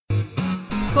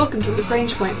Welcome to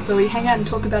Lagrange Point, where we hang out and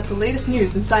talk about the latest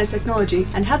news in science technology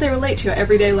and how they relate to your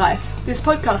everyday life. This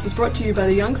podcast is brought to you by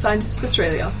the Young Scientists of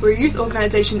Australia. We're a youth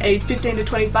organisation aged 15 to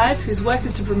 25 whose work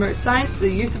is to promote science to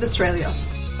the youth of Australia.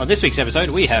 On this week's episode,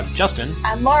 we have Justin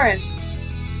And Lauren.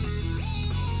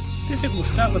 This week we'll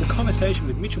start with a conversation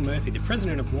with Mitchell Murphy, the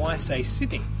president of YSA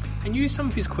Sydney, and use some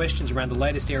of his questions around the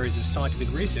latest areas of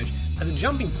scientific research as a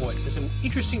jumping point for some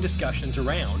interesting discussions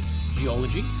around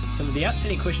geology, some of the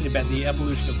outstanding questions about the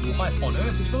evolution of life on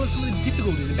Earth, as well as some of the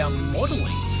difficulties about modelling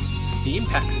the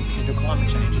impacts of potential climate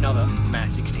change and other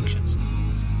mass extinctions.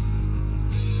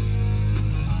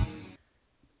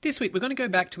 This week, we're going to go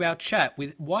back to our chat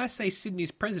with YSA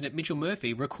Sydney's president, Mitchell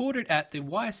Murphy, recorded at the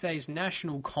YSA's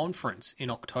National Conference in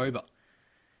October.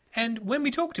 And when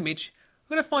we talk to Mitch,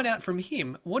 we're going to find out from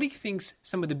him what he thinks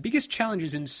some of the biggest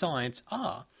challenges in science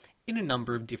are in a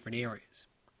number of different areas.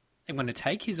 I'm going to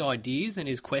take his ideas and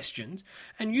his questions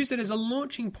and use it as a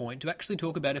launching point to actually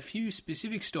talk about a few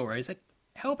specific stories that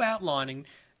help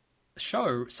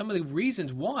show some of the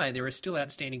reasons why there are still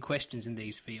outstanding questions in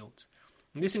these fields.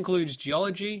 And this includes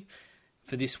geology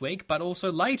for this week, but also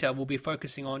later we'll be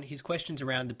focusing on his questions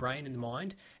around the brain and the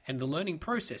mind and the learning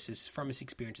processes from his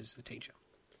experiences as a teacher.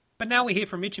 But now we hear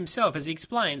from Mitch himself as he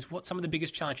explains what some of the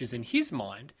biggest challenges in his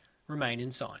mind remain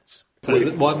in science. So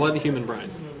why the human brain?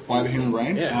 Why the human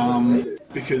brain? Yeah.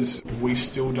 Because we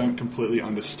still don't completely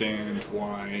understand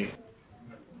why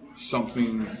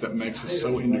something that makes us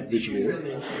so individual,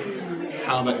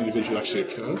 how that individual actually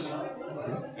occurs.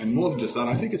 And more than just that,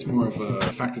 I think it's more of a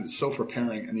fact that it's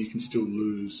self-repairing and you can still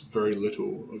lose very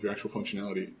little of your actual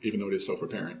functionality, even though it is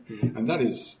self-repairing. Mm-hmm. And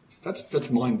that's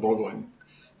mind-boggling,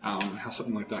 how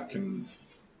something like that can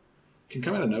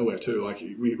come out of nowhere too. Like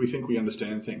we think we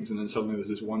understand things, and then suddenly there's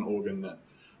this one organ that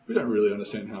we don't really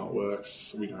understand how it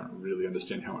works. We don't really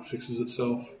understand how it fixes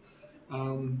itself.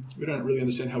 We don't really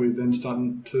understand how we then start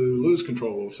to lose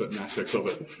control of certain aspects of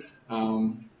it.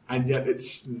 And yet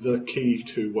it's the key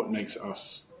to what makes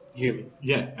us human.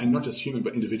 Yeah, and not just human,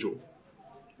 but individual,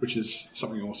 which is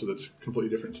something also that's completely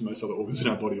different to most other organs in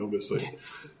our body, obviously.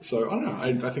 So, I don't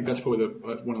know. I think that's probably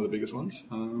one of the biggest ones.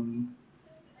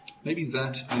 Maybe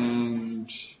that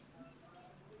and...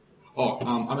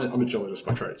 I'm a geologist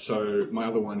by trade. So my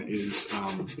other one is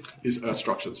Earth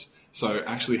structures. So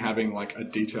actually having like a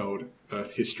detailed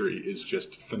Earth history is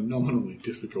just phenomenally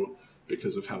difficult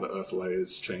because of how the Earth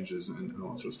layers changes and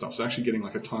all that sort of stuff. So actually getting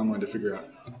like a timeline to figure out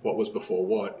what was before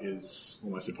what is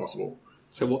almost impossible.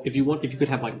 So if you could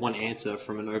have like one answer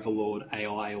from an overlord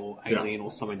AI or alien or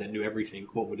something that knew everything,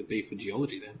 what would it be for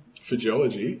geology then? For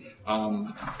geology,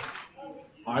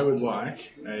 I would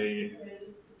like a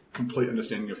complete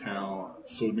understanding of how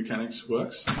fluid mechanics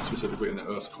works, specifically in the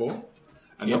Earth's core.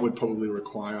 And that would probably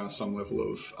require some level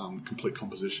of complete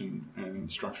composition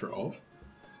and structure of.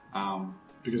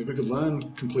 Because if we could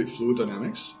learn complete fluid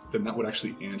dynamics, then that would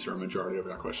actually answer a majority of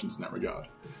our questions in that regard.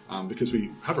 Because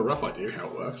we have a rough idea how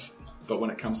it works, but when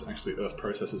it comes to actually Earth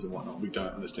processes and whatnot, we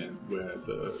don't understand where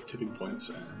the tipping points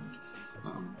and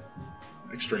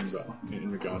extremes are in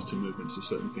regards to movements of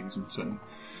certain things and certain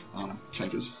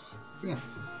changes. Yeah.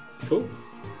 Cool.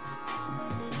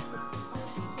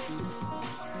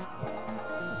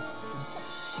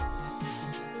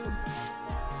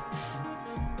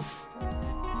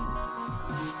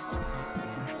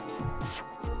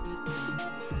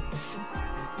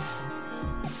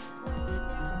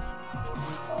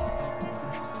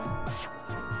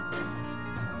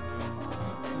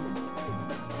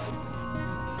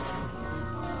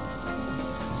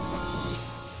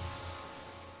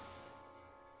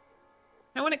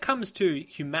 Now, when it comes to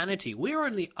humanity, we're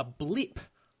only a blip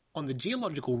on the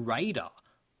geological radar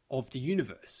of the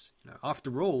universe.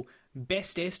 After all,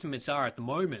 best estimates are at the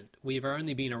moment we've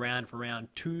only been around for around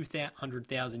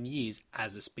 200,000 years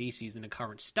as a species in a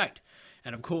current state.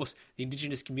 And of course, the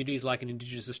indigenous communities like in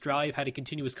Indigenous Australia have had a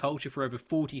continuous culture for over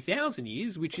 40,000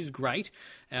 years, which is great.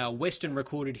 Our Western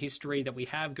recorded history that we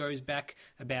have goes back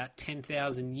about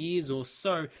 10,000 years or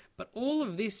so. But all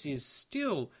of this is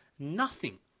still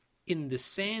nothing in the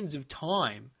sands of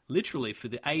time, literally for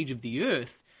the age of the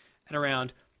Earth, at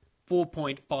around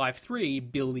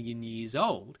 4.53 billion years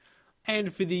old.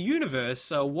 And for the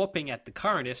universe, a whopping, at the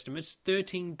current estimates,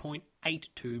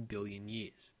 13.82 billion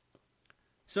years.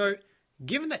 So,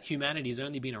 given that humanity has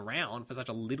only been around for such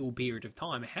a little period of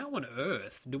time, how on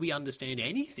earth do we understand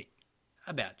anything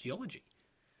about geology?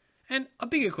 And a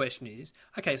bigger question is,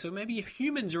 okay, so maybe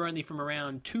humans are only from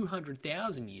around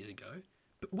 200,000 years ago,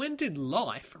 but when did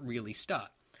life really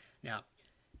start? Now,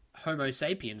 Homo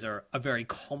sapiens are a very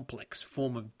complex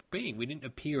form of being. We didn't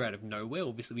appear out of nowhere.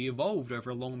 Obviously, we evolved over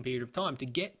a long period of time to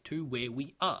get to where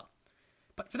we are.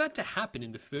 But for that to happen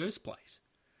in the first place,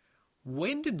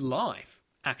 when did life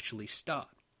actually start?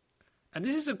 And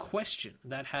this is a question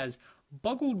that has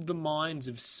boggled the minds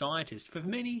of scientists for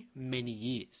many, many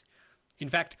years. In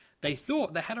fact, they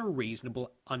thought they had a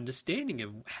reasonable understanding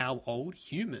of how old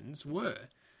humans were.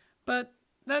 But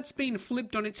that's been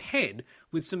flipped on its head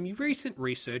with some recent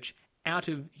research out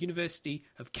of University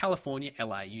of California,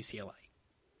 LA, UCLA.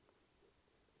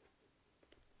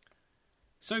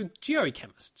 So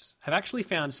geochemists have actually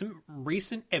found some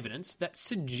recent evidence that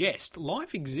suggests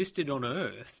life existed on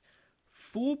Earth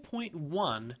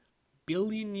 4.1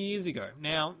 billion years ago.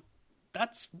 Now,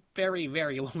 that's very,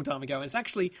 very long time ago. It's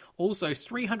actually also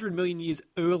 300 million years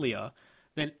earlier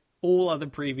than all other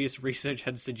previous research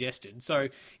had suggested. So,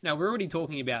 we're already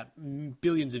talking about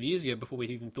billions of years ago before we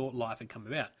even thought life had come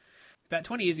about. About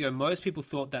 20 years ago, most people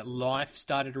thought that life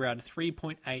started around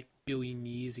 3.8 billion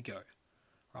years ago.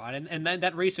 Right, and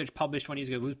that research published 20 years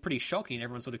ago was pretty shocking, and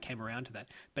everyone sort of came around to that.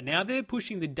 But now they're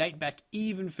pushing the date back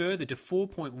even further to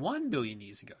 4.1 billion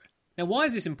years ago. Now, why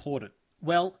is this important?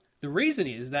 Well, the reason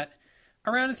is that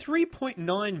around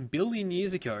 3.9 billion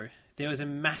years ago, there was a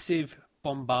massive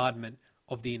bombardment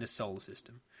of the inner solar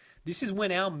system. This is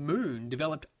when our moon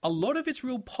developed a lot of its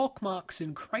real pockmarks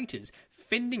and craters,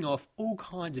 fending off all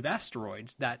kinds of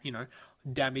asteroids that,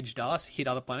 damaged us, hit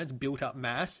other planets, built up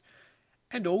mass,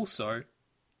 and also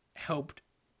helped,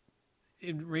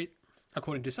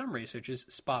 according to some researchers,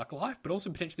 spark life, but also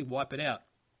potentially wipe it out.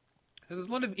 So there's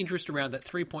a lot of interest around that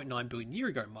 3.9 billion year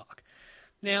ago mark.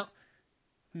 Now,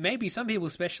 maybe some people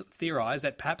theorize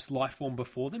that perhaps life formed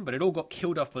before them, but it all got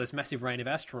killed off by this massive rain of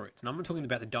asteroids. And I'm not talking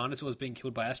about the dinosaurs being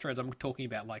killed by asteroids. I'm talking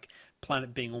about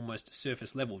planet being almost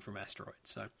surface leveled from asteroids.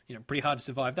 So, pretty hard to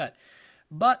survive that.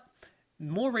 But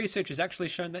more research has actually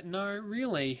shown that no,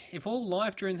 really, if all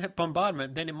life during that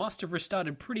bombardment, then it must have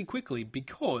restarted pretty quickly,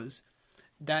 because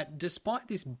that despite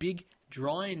this big,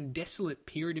 dry and desolate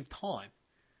period of time,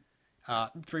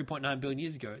 3.9 billion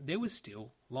years ago, there was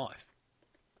still life.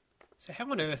 So how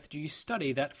on earth do you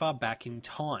study that far back in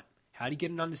time? How do you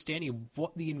get an understanding of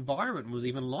what the environment was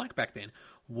even like back then?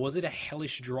 Was it a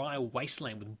hellish dry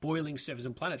wasteland with boiling surface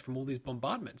and planets from all these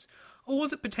bombardments? Or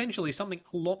was it potentially something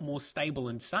a lot more stable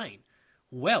and sane?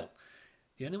 Well,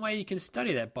 the only way you can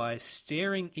study that by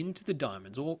staring into the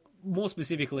diamonds, or more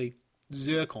specifically,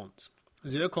 zircons.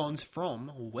 Zircons from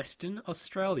Western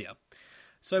Australia.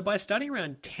 So by studying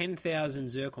around 10,000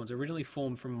 zircons originally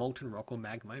formed from molten rock or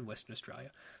magma in Western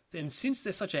Australia, and since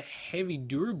they're such a heavy,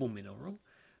 durable mineral,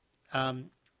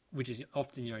 which is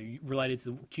often related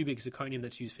to the cubic zirconium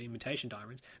that's used for imitation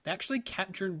diamonds, they actually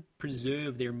capture and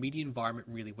preserve their immediate environment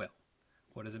really well.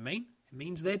 What does it mean? It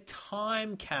means they're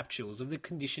time capsules of the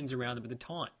conditions around them at the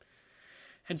time.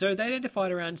 And so they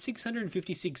identified around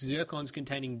 656 zircons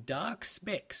containing dark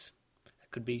specks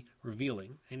that could be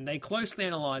revealing, and they closely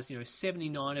analysed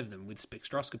 79 of them with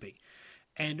spectroscopy.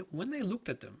 And when they looked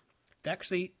at them, they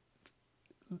actually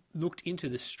looked into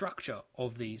the structure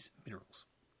of these minerals.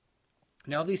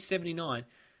 Now, of these 79,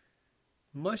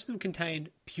 most of them contained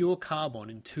pure carbon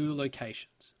in 2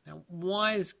 locations. Now,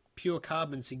 why is pure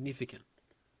carbon significant?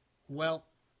 Well,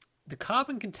 the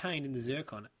carbon contained in the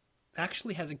zircon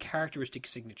actually has a characteristic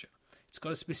signature. It's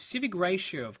got a specific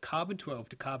ratio of carbon-12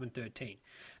 to carbon-13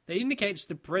 that indicates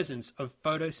the presence of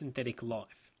photosynthetic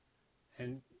life.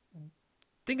 And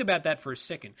think about that for a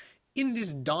second. In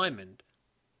this diamond,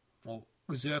 or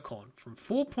zircon, from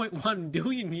 4.1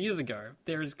 billion years ago,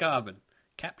 there is carbon,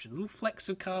 captured, little flecks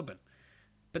of carbon.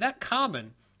 But that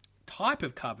carbon, type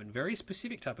of carbon, very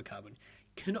specific type of carbon,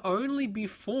 can only be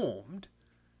formed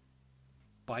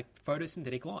by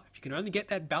photosynthetic life. You can only get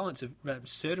that balance of a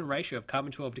certain ratio of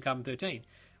carbon-12 to carbon-13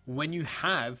 when you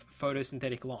have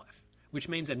photosynthetic life, which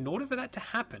means that in order for that to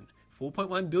happen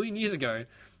 4.1 billion years ago,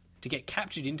 to get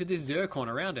captured into this zircon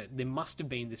around it, there must have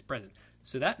been this present.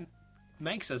 So that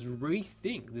makes us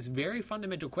rethink this very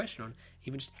fundamental question on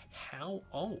even just how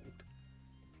old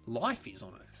life is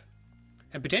on Earth.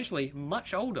 And potentially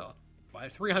much older, by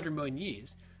 300 million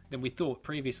years, than we thought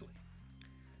previously.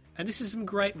 And this is some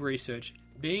great research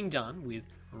being done with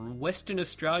Western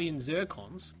Australian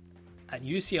zircons at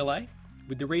UCLA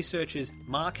with the researchers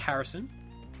Mark Harrison,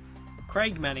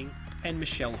 Craig Manning, and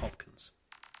Michelle Hopkins.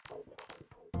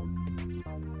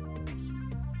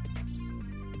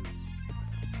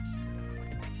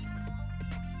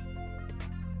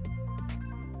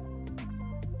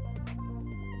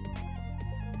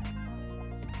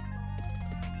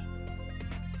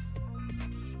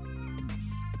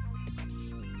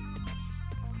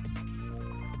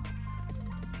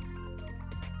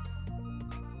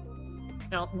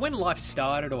 Now, when life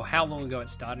started or how long ago it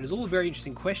started is all a very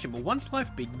interesting question, but once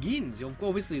life begins,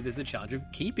 obviously there's the challenge of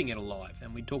keeping it alive.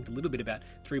 And we talked a little bit about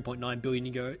 3.9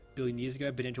 billion years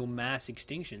ago, potential mass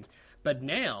extinctions. But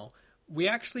now, we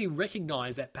actually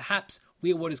recognize that perhaps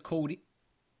we are what is called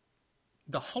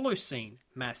the Holocene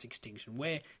mass extinction,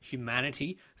 where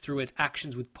humanity, through its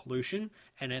actions with pollution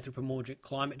and anthropomorphic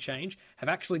climate change, have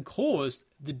actually caused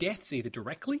the deaths either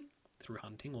directly, through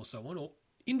hunting or so on, or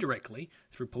indirectly,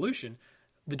 through pollution,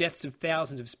 the deaths of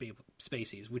thousands of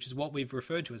species, which is what we've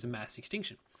referred to as a mass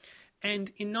extinction.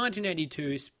 And in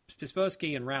 1982,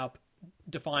 Kaspersky and Raup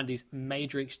defined these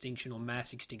major extinction or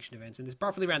mass extinction events, and there's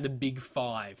roughly around the big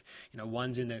five.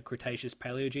 One's in the Cretaceous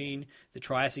Paleogene, the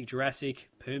Triassic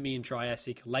Jurassic, Permian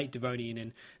Triassic, Late Devonian,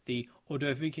 and the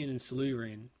Ordovician and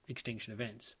Silurian extinction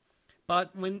events.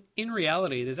 But when in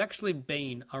reality, there's actually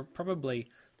been probably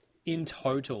in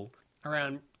total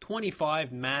around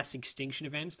 25 mass extinction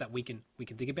events that we can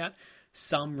think about,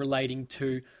 some relating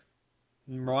to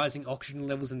rising oxygen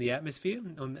levels in the atmosphere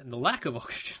and the lack of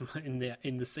oxygen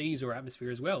in the seas or atmosphere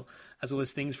as well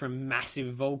as things from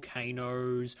massive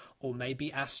volcanoes or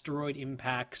maybe asteroid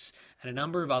impacts and a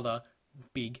number of other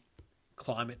big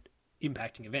climate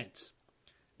impacting events.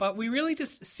 But we really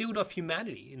just sealed off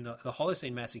humanity in the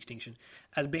Holocene mass extinction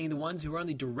as being the ones who are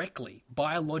only directly,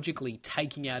 biologically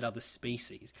taking out other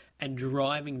species and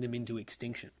driving them into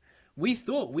extinction. We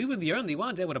thought we were the only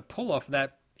ones able to pull off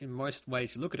that, in most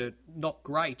ways you look at it, not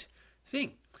great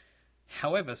thing.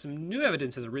 However, some new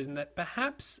evidence has arisen that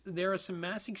perhaps there are some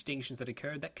mass extinctions that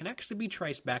occurred that can actually be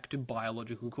traced back to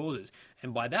biological causes.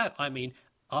 And by that, I mean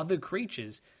other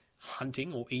creatures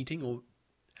hunting or eating or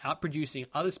outproducing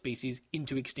other species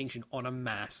into extinction on a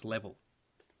mass level.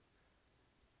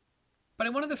 But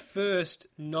in one of the first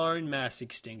known mass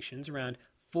extinctions, around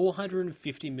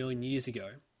 450 million years ago,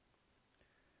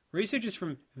 researchers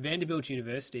from Vanderbilt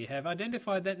University have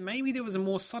identified that maybe there was a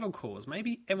more subtle cause.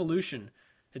 Maybe evolution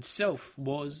itself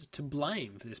was to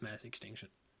blame for this mass extinction.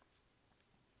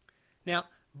 Now,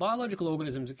 biological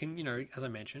organisms can, as I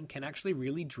mentioned, can actually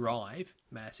really drive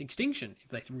mass extinction if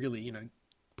they really,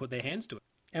 put their hands to it.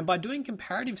 And by doing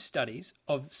comparative studies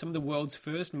of some of the world's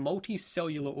first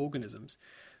multicellular organisms,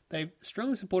 they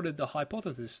strongly supported the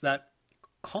hypothesis that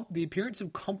the appearance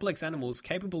of complex animals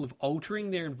capable of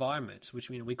altering their environments, which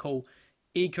we call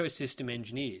ecosystem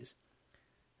engineers,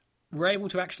 were able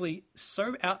to actually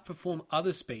so outperform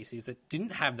other species that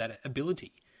didn't have that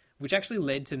ability, which actually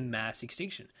led to mass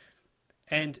extinction.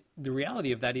 And the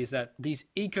reality of that is that these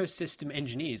ecosystem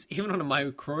engineers, even on a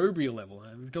microbial level,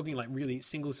 we're talking like really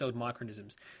single-celled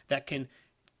microorganisms that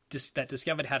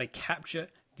discovered how to capture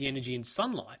the energy in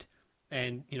sunlight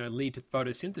and lead to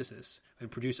photosynthesis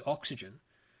and produce oxygen,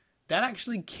 that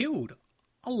actually killed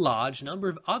a large number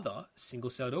of other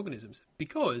single-celled organisms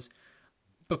because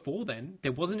before then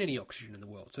there wasn't any oxygen in the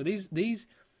world. So these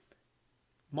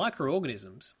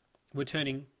microorganisms were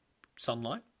turning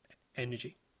sunlight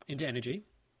into energy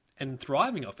and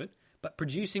thriving off it, but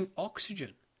producing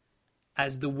oxygen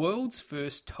as the world's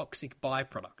first toxic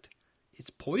byproduct. It's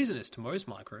poisonous to most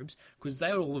microbes because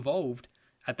they all evolved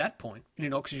at that point in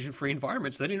an oxygen-free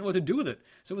environment, so they didn't know what to do with it.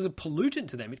 So it was a pollutant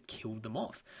to them. It killed them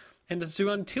off. And so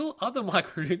until other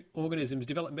microorganisms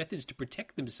developed methods to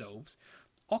protect themselves,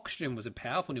 oxygen was a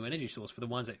powerful new energy source for the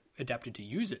ones that adapted to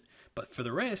use it. But for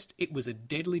the rest, it was a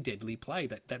deadly, deadly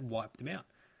plague that wiped them out.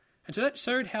 And so that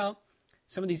showed how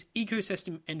some of these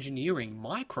ecosystem engineering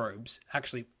microbes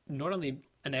actually not only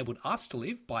enabled us to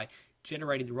live by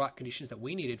generating the right conditions that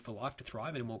we needed for life to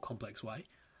thrive in a more complex way,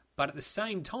 but at the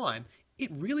same time, it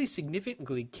really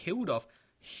significantly killed off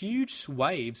huge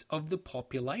swathes of the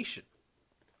population.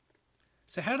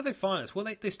 So how did they find this? Well,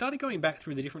 they started going back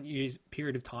through the different years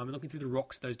period of time and looking through the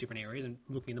rocks, those different areas, and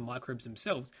looking at the microbes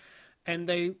themselves. And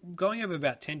they, going over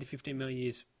about 10 to 15 million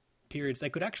years periods, they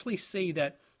could actually see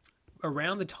that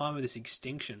around the time of this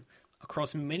extinction,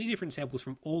 across many different samples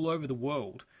from all over the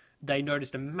world, they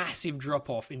noticed a massive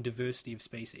drop-off in diversity of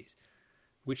species,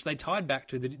 which they tied back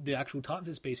to the actual types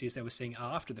of species they were seeing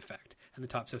after the fact and the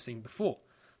types they were seeing before.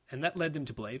 And that led them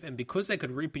to believe, and because they could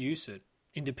reproduce it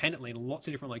independently in lots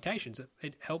of different locations,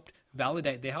 it helped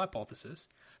validate their hypothesis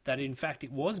that in fact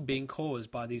it was being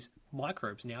caused by these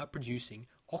microbes now producing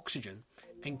oxygen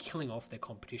and killing off their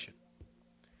competition.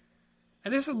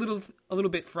 And this is a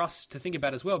little bit for us to think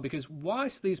about as well, because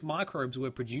whilst these microbes were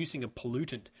producing a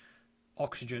pollutant,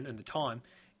 oxygen at the time,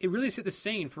 it really set the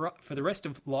scene for the rest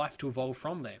of life to evolve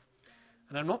from there.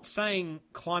 And I'm not saying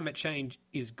climate change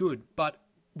is good, but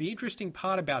the interesting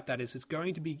part about that is it's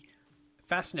going to be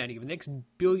fascinating over the next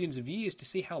billions of years to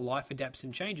see how life adapts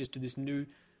and changes to this new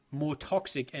more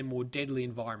toxic and more deadly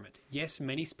environment. Yes,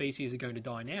 many species are going to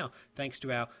die now thanks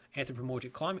to our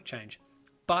anthropomorphic climate change,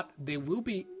 but there will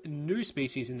be new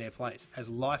species in their place as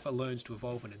life learns to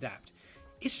evolve and adapt.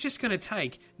 It's just going to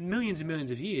take millions and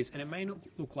millions of years, and it may not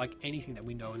look like anything that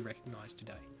we know and recognise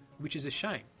today, which is a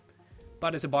shame.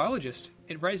 But as a biologist,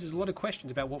 it raises a lot of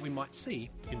questions about what we might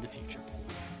see in the future.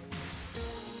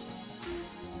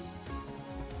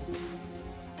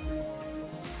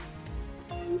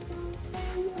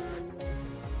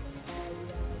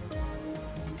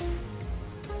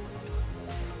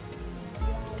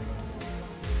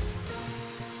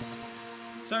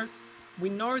 So, we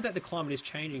know that the climate is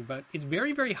changing, but it's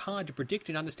very, very hard to predict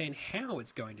and understand how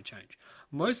it's going to change.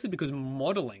 Mostly because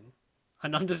modelling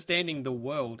and understanding the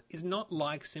world is not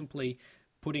like simply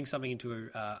putting something into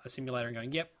a simulator and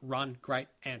going, yep, run, great,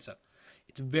 answer.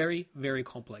 It's very, very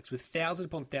complex, with thousands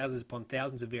upon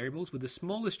thousands of variables, with the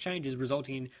smallest changes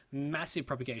resulting in massive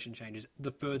propagation changes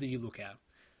the further you look out.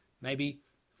 Maybe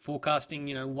forecasting,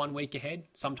 1 week ahead,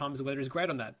 sometimes the weather is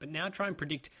great on that, but now try and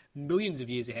predict millions of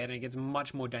years ahead and it gets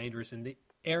much more dangerous, and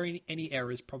any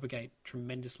errors propagate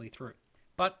tremendously through.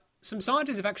 But some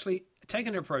scientists have actually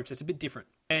taken an approach that's a bit different.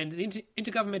 And the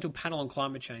Intergovernmental Panel on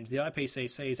Climate Change, the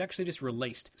IPCC, has actually just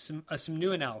released some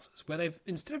new analysis where they've,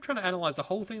 instead of trying to analyse the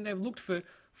whole thing, they've looked for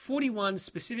 41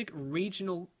 specific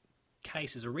regional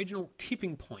cases or regional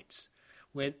tipping points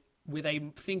where they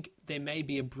think there may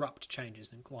be abrupt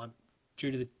changes in climate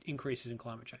due to the increases in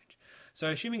climate change. So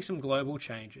assuming some global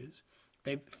changes,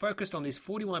 they've focused on these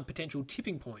 41 potential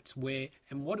tipping points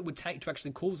and what it would take to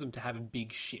actually cause them to have a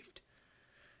big shift.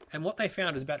 And what they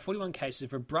found is about 41 cases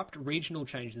of abrupt regional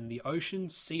changes in the ocean,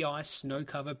 sea ice, snow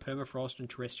cover, permafrost, and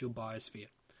terrestrial biosphere.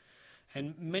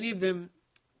 And many of them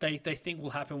they think will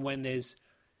happen when there's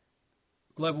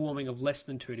global warming of less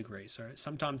than 2 degrees. So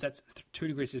sometimes that's 2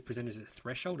 degrees is presented as a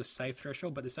threshold, a safe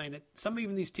threshold, but they're saying that some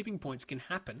even these tipping points can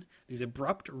happen, these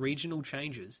abrupt regional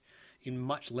changes, in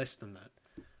much less than that,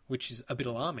 which is a bit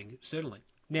alarming, certainly.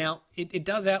 Now, it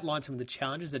does outline some of the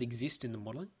challenges that exist in the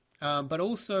modelling, but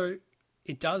also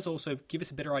it does also give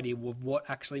us a better idea of what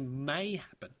actually may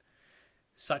happen,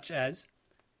 such as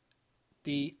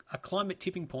a climate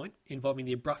tipping point involving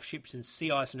the abrupt shifts in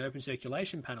sea ice and open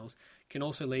circulation panels can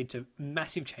also lead to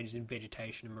massive changes in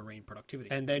vegetation and marine productivity.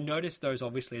 And they noticed those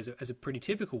obviously as a pretty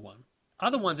typical one.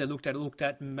 Other ones they looked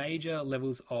at major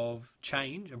levels of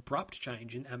change, abrupt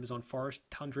change in Amazon forest,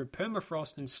 tundra,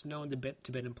 permafrost, and snow in the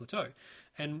Tibetan Plateau.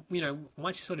 And,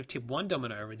 once you sort of tip one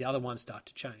domino over, the other ones start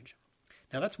to change.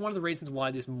 Now, that's one of the reasons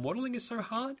why this modelling is so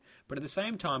hard, but at the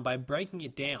same time, by breaking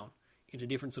it down into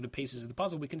different sort of pieces of the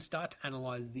puzzle, we can start to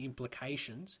analyse the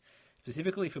implications,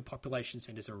 specifically for population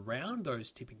centres around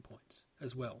those tipping points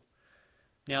as well.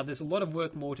 Now, there's a lot of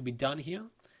work more to be done here.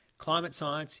 Climate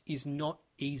science is not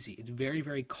easy. It's very,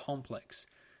 very complex.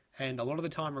 And a lot of the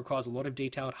time requires a lot of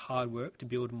detailed hard work to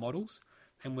build models,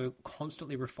 and we're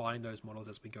constantly refining those models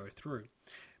as we go through.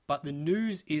 But the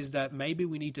news is that maybe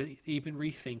we need to even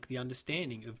rethink the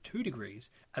understanding of 2 degrees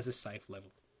as a safe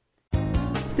level.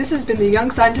 This has been the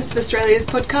Young Scientists of Australia's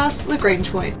podcast,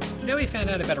 Lagrange Point. Today we found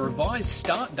out about a revised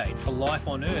start date for life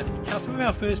on Earth, how some of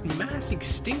our first mass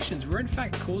extinctions were in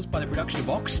fact caused by the production of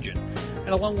oxygen, and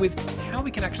along with how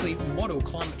we can actually model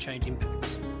climate change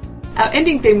impacts. Our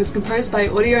ending theme was composed by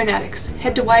Audionautics.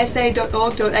 Head to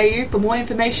ysa.org.au for more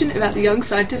information about the Young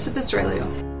Scientists of Australia.